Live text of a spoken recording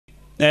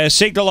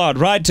Signal on,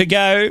 right to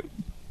go.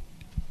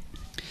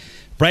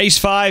 Race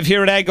 5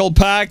 here at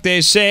Angle-Park.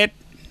 They're set,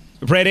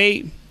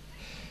 ready.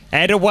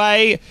 And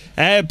away,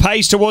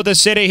 pace toward the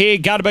centre here.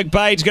 Gunner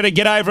McBain's going to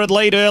get over and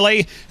lead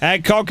early.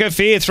 Conquer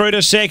Fear through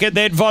to second.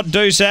 Then Von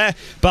Duser.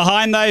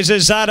 Behind those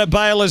is Zada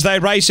Bale as they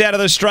race out of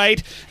the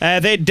straight.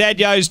 Then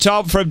Daniel's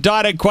Top from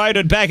Dinah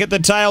Quoted back at the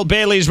tail.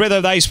 Bailey's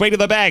Rhythm. They swing to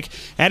the back.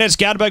 And it's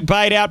Gunner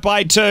McBain out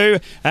by 2.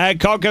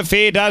 Conquer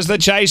Fear does the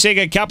chasing.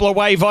 A couple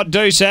away, Von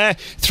Duser.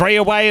 3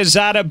 away is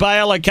Zada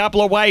Bale. A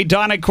couple away,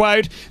 Dinah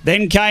Quote.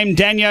 Then came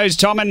Daniel's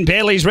Tom and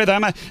Bailey's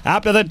Rhythm.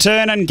 Up to the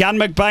turn and Gun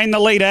McBain the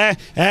leader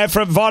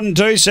from Von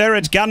Duser.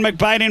 It's Gun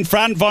McBain in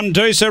front. Von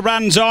Duser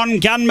runs on.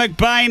 Gun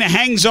McBain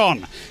hangs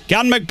on.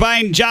 Gun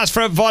McBain just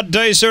for Von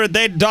Duser and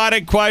then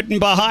Dinah Quote, and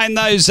behind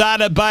those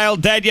Zada Bale,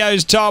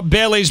 Daniel's Top,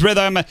 Bailey's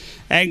Rhythm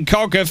and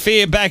Conquer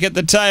Fear back at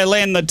the tail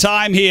end. The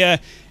time here,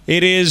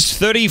 it is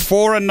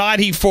 34 and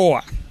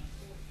 94.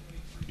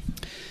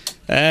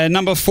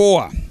 Number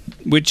 4,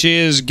 which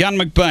is Gun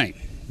McBain.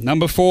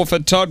 Number 4 for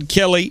Todd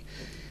Kelly.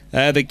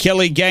 The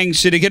Kelly Gang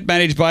Syndicate,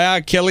 managed by R.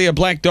 Kelly, a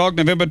black dog,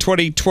 November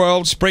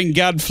 2012. Spring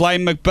Gun,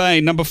 Flame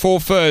McBain. Number 4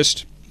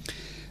 first.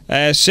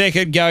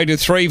 Second, going to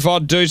 3,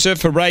 Von Duser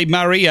for Ray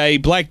Murray, a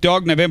black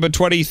dog, November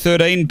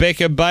 2013.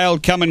 Becca Bale,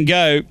 Come and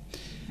Go.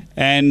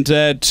 And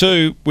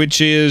 2, which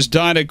is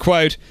Dinah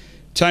Quote,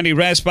 Tony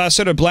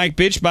Rasmussen, a black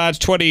bitch,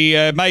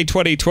 May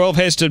 2012.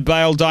 Heston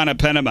Bale, Dinah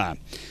Panama.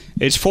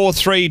 It's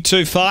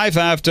 4-3-2-5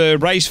 after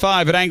race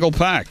 5 at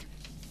Angle-Park.